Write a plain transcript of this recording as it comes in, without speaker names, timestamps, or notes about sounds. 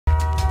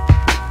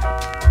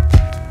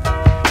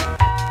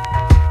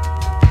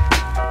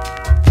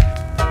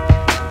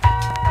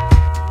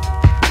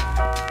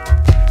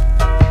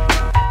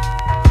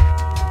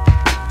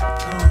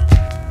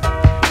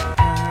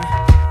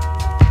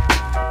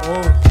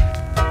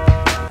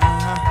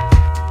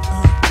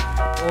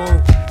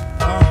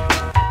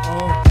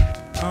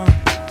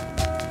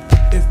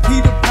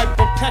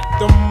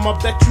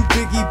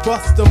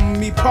bust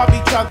him. He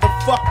probably tried to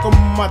fuck him.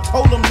 I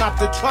told him not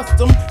to trust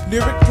him.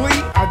 Lyrically,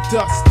 I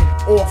dust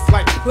him off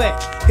like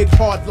pledge, hit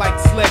hard like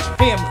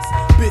sledgehammers.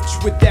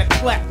 Bitch with that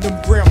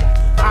platinum grammar.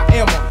 I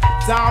am a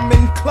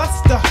diamond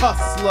cluster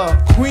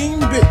hustler, queen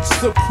bitch,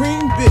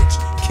 supreme bitch.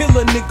 Kill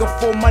a nigga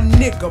for my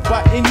nigga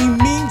by any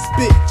means,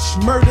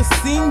 bitch. Murder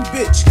scene,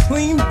 bitch,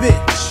 clean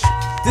bitch.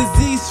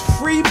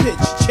 Disease-free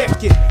bitch,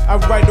 check it. I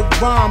write a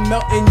rhyme,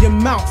 melt in your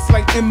mouth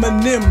like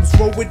M&M's.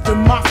 Roll with the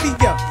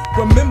mafia.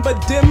 Remember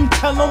them?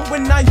 Tell them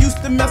when I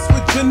used to mess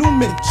with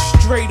gentlemen.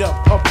 Straight up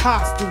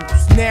apostles.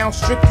 Now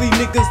strictly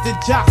niggas that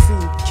jostle.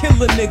 Kill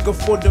a nigga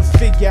for the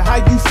figure. How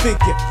you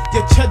figure?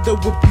 Your cheddar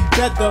would be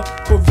better.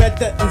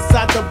 Beretta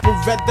inside the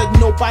Beretta.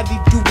 Nobody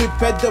do it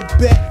better.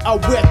 Bet I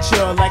wet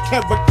ya like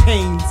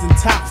hurricanes and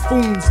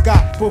typhoons.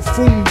 Got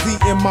buffoons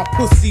eating my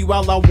pussy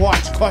while I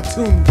watch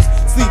cartoons.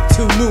 Sleep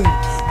till noon.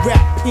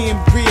 Rap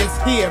Cambria's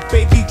here,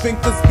 baby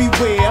drinkers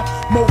beware.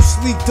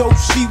 Mostly dope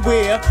she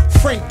wear.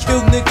 Frank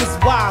kill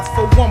niggas wives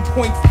for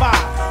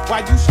 1.5.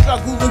 While you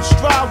struggle and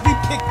strive, we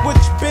pick which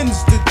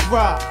Benz to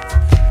drive.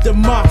 The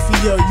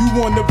mafia,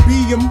 you wanna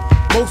be 'em?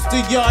 Most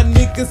of y'all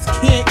niggas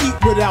can't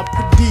eat without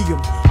per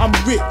diem. I'm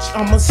rich,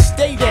 I'ma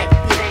stay that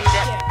bitch.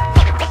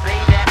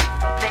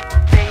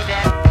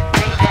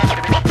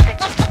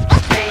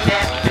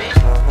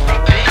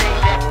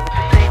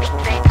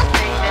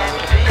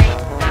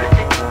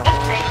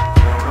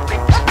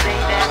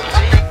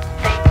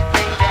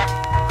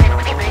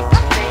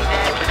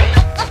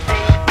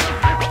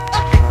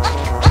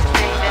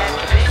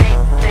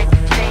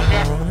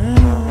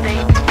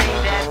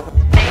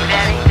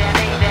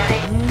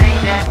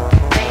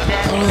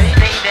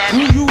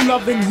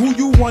 Loving who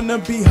you wanna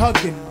be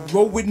hugging.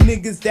 Roll with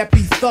niggas that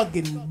be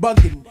thuggin',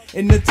 buggin'.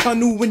 In the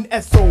tunnel in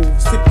Esso,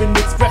 sippin'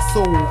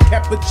 espresso.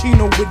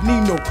 Cappuccino with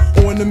Nino,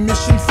 on a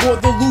mission for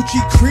the Lucci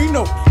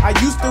Crino. I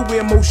used to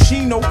wear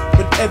Moschino,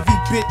 but every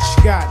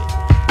bitch got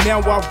it.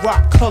 Now I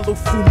rock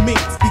colorful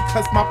minks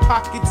because my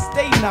pockets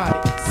stay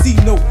knotted. C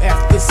note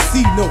after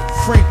C note,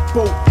 Frank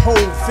Boat,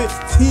 hold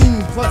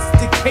 15 plus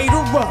the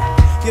caterer.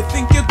 You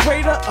think you're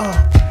greater?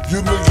 You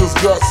niggas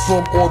got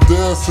some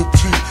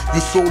audacity. You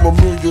sold $1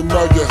 million,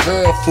 now you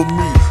have for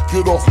me.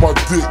 Get off my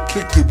dick,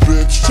 kick it,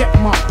 bitch. Check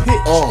my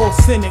pitch,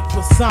 authentic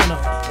persona.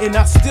 And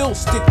I still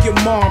stick your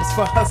moms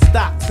for her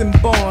stocks and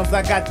bonds.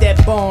 I got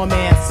that bomb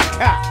ass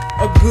cock,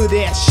 a good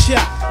ass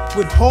shot.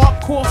 With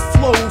hardcore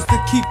flows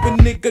to keep a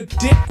nigga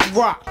dick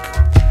rock.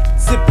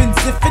 Sippin'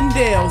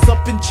 Zinfandels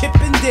up in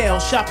Chippendale.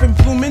 Shopping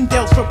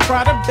Bloomingdale's for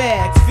Prada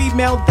bags.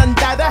 Female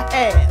Dundada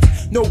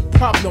has no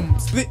problem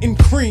splitting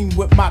cream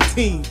with my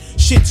team.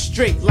 Shit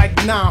straight like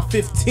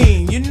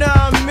 915, you know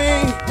what I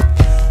mean?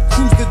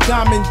 Cruise the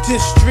Diamond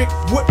District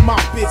with my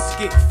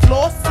biscuit.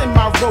 Floss in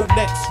my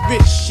Rolex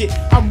rich shit.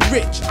 I'm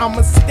rich,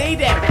 I'ma stay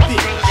that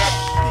bitch.